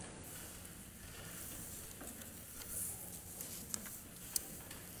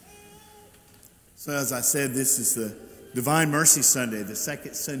So as I said, this is the Divine Mercy Sunday, the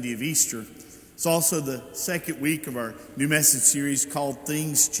second Sunday of Easter. It's also the second week of our new message series called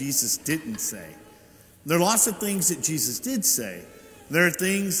Things Jesus Didn't Say. There are lots of things that Jesus did say. There are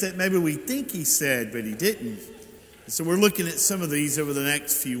things that maybe we think he said, but he didn't. And so we're looking at some of these over the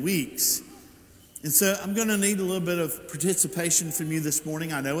next few weeks. And so I'm going to need a little bit of participation from you this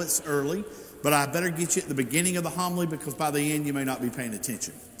morning. I know it's early, but I better get you at the beginning of the homily because by the end you may not be paying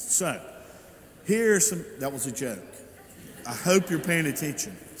attention. So, that was a joke. I hope you're paying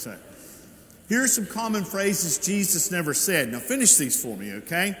attention. So, here are some common phrases Jesus never said. Now finish these for me,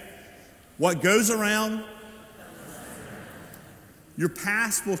 okay? What goes around, your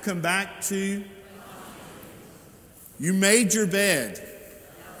past will come back to, you made your bed.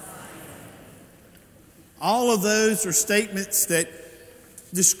 All of those are statements that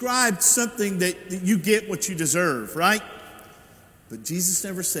describe something that you get what you deserve, right? But Jesus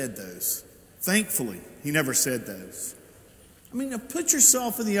never said those. Thankfully, he never said those. I mean, put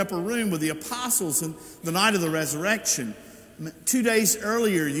yourself in the upper room with the apostles on the night of the resurrection. 2 days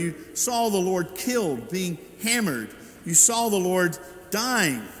earlier, you saw the Lord killed, being hammered. You saw the Lord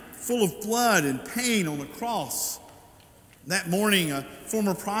dying, full of blood and pain on the cross. That morning, a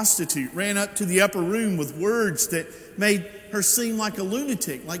former prostitute ran up to the upper room with words that made her seem like a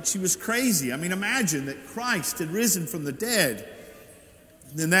lunatic, like she was crazy. I mean, imagine that Christ had risen from the dead.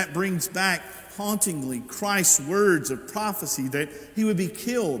 And then that brings back hauntingly Christ's words of prophecy that he would be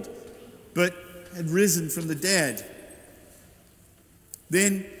killed, but had risen from the dead.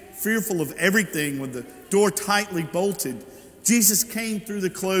 Then, fearful of everything, with the door tightly bolted, Jesus came through the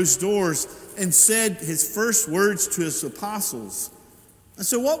closed doors and said his first words to his apostles. And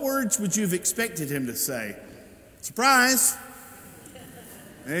so what words would you have expected him to say? Surprise?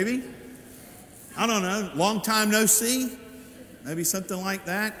 Maybe? I don't know. Long time no see? Maybe something like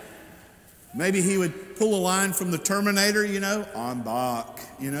that. Maybe he would pull a line from the Terminator, I'm back,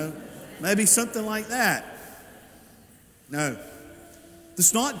 Maybe something like that. No.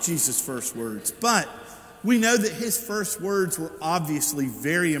 That's not Jesus' first words. But we know that his first words were obviously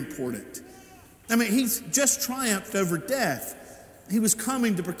very important. I mean, he's just triumphed over death. He was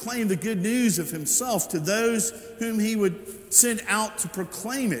coming to proclaim the good news of himself to those whom he would send out to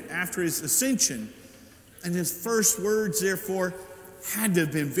proclaim it after his ascension. And his first words, therefore, had to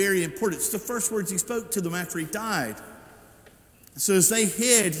have been very important. It's the first words he spoke to them after he died. So as they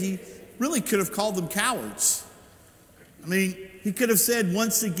hid, he really could have called them cowards. I mean, he could have said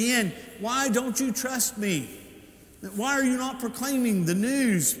once again, why don't you trust me? Why are you not proclaiming the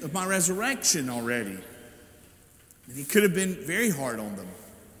news of my resurrection already? And he could have been very hard on them,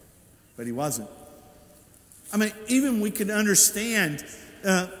 but he wasn't. I mean, even we could understand,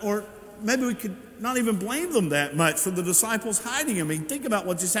 or maybe we could not even blame them that much for the disciples hiding him. I mean, think about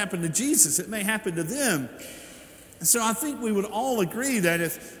what just happened to Jesus. It may happen to them. And so I think we would all agree that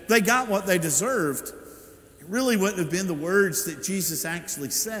if they got what they deserved, it really wouldn't have been the words that Jesus actually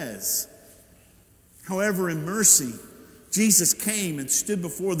says. However, in mercy, Jesus came and stood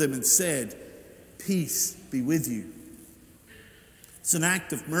before them and said, "Peace be with you." It's an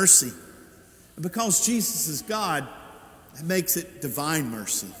act of mercy. And because Jesus is God, that makes it divine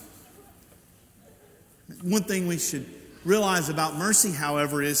mercy. One thing we should realize about mercy,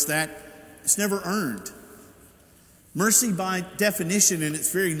 however, is that it's never earned. Mercy, by definition, in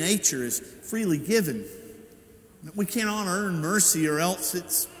its very nature, is freely given. We cannot earn mercy, or else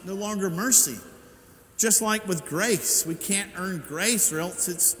it's no longer mercy. Just like with grace, we can't earn grace, or else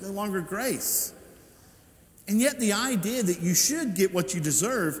it's no longer grace. And yet the idea that you should get what you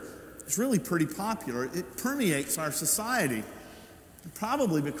deserve is really pretty popular. It permeates our society.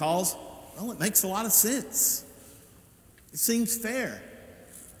 Probably because, well, it makes a lot of sense. It seems fair.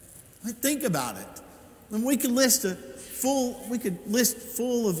 Think about it. And we could list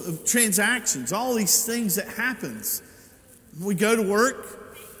full of transactions, all these things that happens. We go to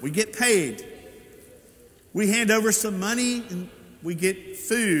work, we get paid. We hand over some money and we get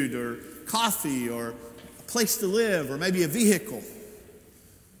food or coffee or a place to live or maybe a vehicle.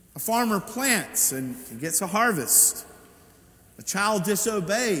 A farmer plants and gets a harvest. A child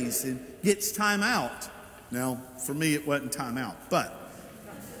disobeys and gets time out. Now, for me, it wasn't time out, but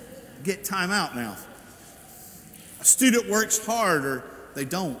get time out now. A student works hard or they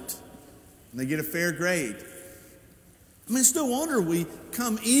don't, and they get a fair grade. I mean, it's no wonder we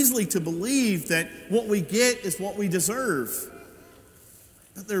come easily to believe that what we get is what we deserve.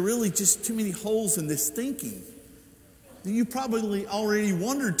 But there are really just too many holes in this thinking. You probably already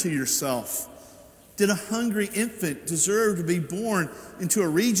wondered to yourself, did a hungry infant deserve to be born into a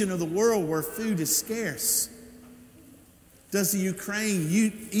region of the world where food is scarce? Does the Ukraine,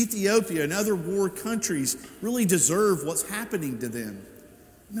 Ethiopia, and other war countries really deserve what's happening to them?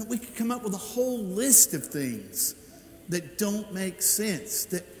 I mean, we could come up with a whole list of things that don't make sense,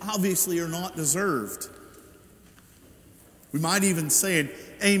 that obviously are not deserved. We might even say an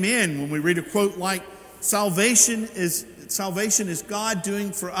amen when we read a quote like, Salvation is God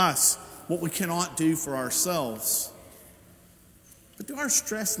doing for us what we cannot do for ourselves. But do our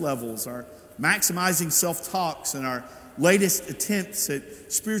stress levels, our maximizing self-talks, and our latest attempts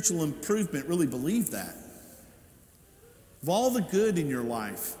at spiritual improvement really believe that? Of all the good in your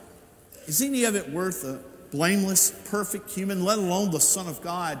life, is any of it worth a blameless, perfect human, let alone the Son of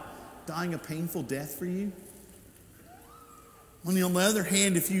God, dying a painful death for you? On the other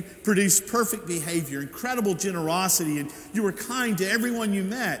hand, if you produce perfect behavior, incredible generosity, and you were kind to everyone you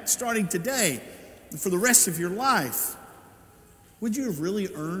met, starting today and for the rest of your life, would you have really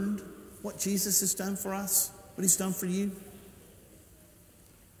earned what Jesus has done for us, what He's done for you?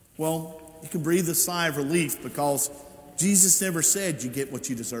 Well, you can breathe a sigh of relief because Jesus never said you get what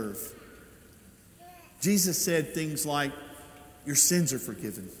you deserve. Jesus said things like, your sins are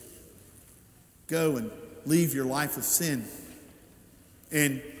forgiven. Go and leave your life of sin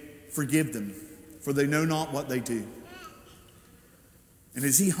and forgive them, for they know not what they do. And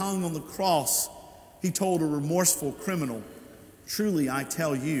as He hung on the cross, He told a remorseful criminal, truly I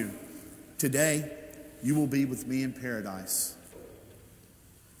tell you, today you will be with me in paradise.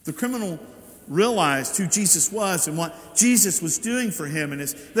 The criminal realized who Jesus was and what Jesus was doing for him. And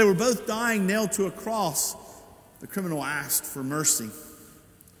as they were both dying nailed to a cross, the criminal asked for mercy.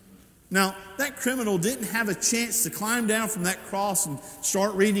 Now, that criminal didn't have a chance to climb down from that cross and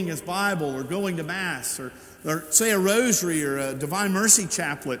start reading his Bible or going to Mass or say a rosary or a Divine Mercy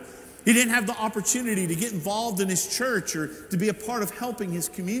chaplet. He didn't have the opportunity to get involved in his church or to be a part of helping his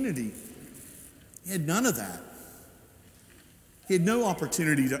community. He had none of that. He had no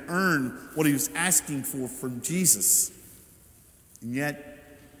opportunity to earn what he was asking for from Jesus. And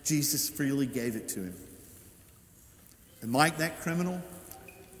yet, Jesus freely gave it to him. And like that criminal,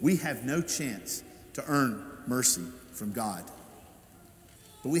 we have no chance to earn mercy from God.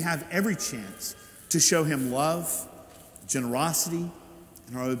 But we have every chance to show Him love, generosity,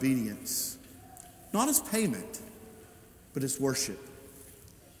 and our obedience. Not as payment, but as worship.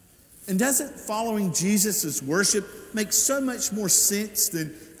 And doesn't following Jesus as worship make so much more sense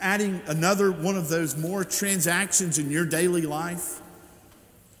than adding another one of those more transactions in your daily life?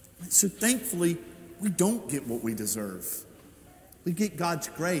 So thankfully, we don't get what we deserve. We get God's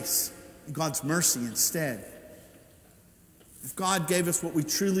grace and God's mercy instead. If God gave us what we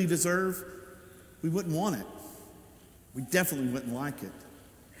truly deserve, we wouldn't want it. We definitely wouldn't like it.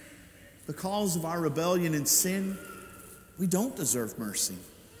 Because of our rebellion and sin, we don't deserve mercy.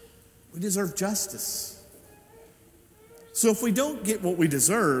 We deserve justice. So if we don't get what we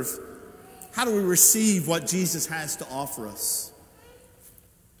deserve, how do we receive what Jesus has to offer us?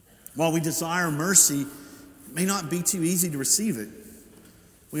 While we desire mercy, it may not be too easy to receive it.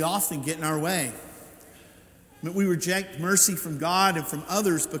 We often get in our way. But we reject mercy from God and from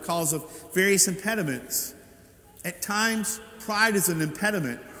others because of various impediments. At times, pride is an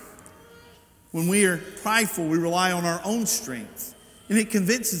impediment. When we are prideful, we rely on our own strength. And it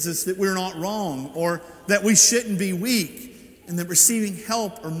convinces us that we're not wrong or that we shouldn't be weak and that receiving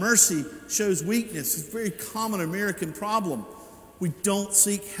help or mercy shows weakness. It's a very common American problem. We don't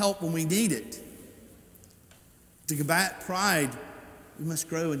seek help when we need it. To combat pride, we must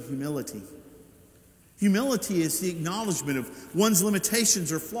grow in humility. Humility is the acknowledgement of one's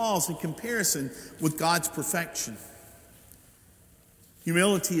limitations or flaws in comparison with God's perfection.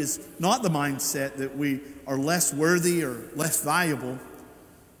 Humility is not the mindset that we are less worthy or less valuable.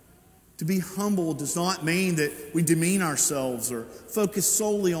 To be humble does not mean that we demean ourselves or focus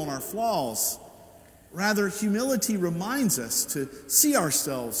solely on our flaws. Rather, humility reminds us to see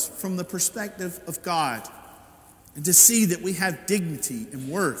ourselves from the perspective of God and to see that we have dignity and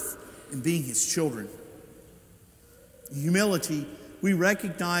worth in being His children. In humility, we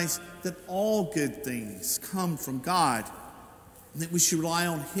recognize that all good things come from God and that we should rely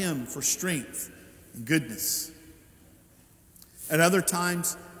on Him for strength and goodness. At other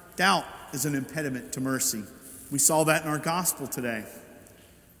times, doubt is an impediment to mercy. We saw that in our gospel today.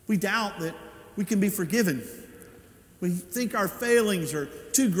 We doubt that we can be forgiven. We think our failings are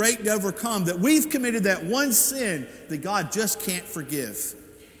too great to overcome, that we've committed that one sin that God just can't forgive.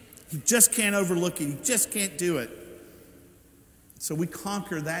 He just can't overlook it. He just can't do it. So we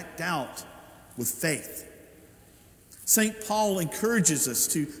conquer that doubt with faith. St. Paul encourages us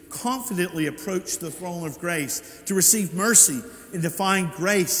to confidently approach the throne of grace, to receive mercy and to find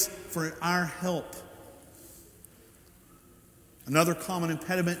grace for our help. Another common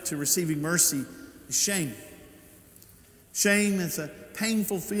impediment to receiving mercy is shame. Shame is a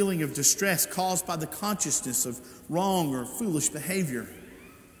painful feeling of distress caused by the consciousness of wrong or foolish behavior.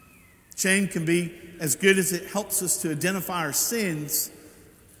 Shame can be as good as it helps us to identify our sins,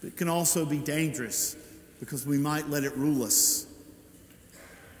 but it can also be dangerous because we might let it rule us.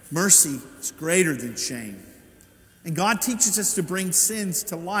 Mercy is greater than shame. And God teaches us to bring sins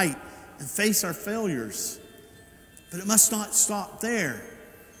to light and face our failures. But it must not stop there.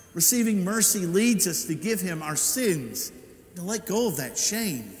 Receiving mercy leads us to give Him our sins, to let go of that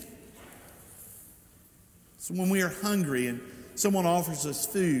shame. So when we are hungry and someone offers us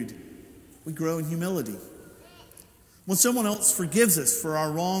food, we grow in humility. When someone else forgives us for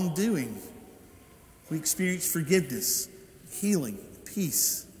our wrongdoing, we experience forgiveness, healing,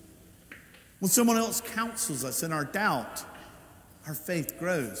 peace. When someone else counsels us in our doubt, our faith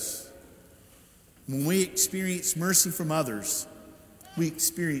grows. When we experience mercy from others, we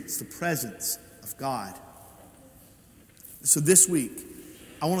experience the presence of God. So this week,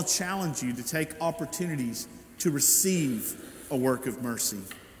 I want to challenge you to take opportunities to receive a work of mercy,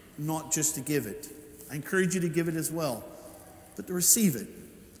 not just to give it. I encourage you to give it as well, but to receive it.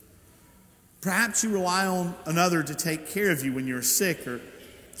 Perhaps you rely on another to take care of you when you're sick or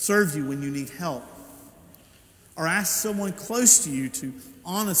serve you when you need help. Or ask someone close to you to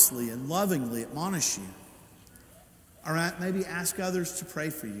honestly and lovingly admonish you. Or maybe ask others to pray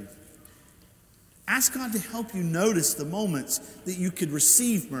for you. Ask God to help you notice the moments that you could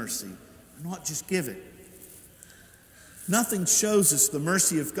receive mercy, not just give it. Nothing shows us the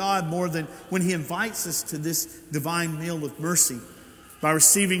mercy of God more than when He invites us to this divine meal of mercy by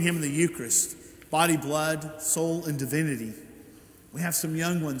receiving Him in the Eucharist, body, blood, soul, and divinity. We have some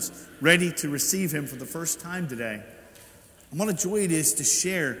young ones ready to receive Him for the first time today. And what a joy it is to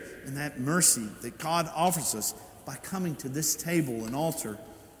share in that mercy that God offers us by coming to this table and altar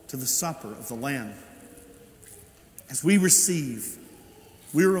to the supper of the Lamb. As we receive,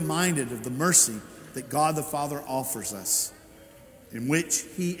 we're reminded of the mercy that God the Father offers us, in which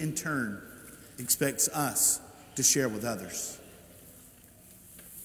He in turn expects us to share with others.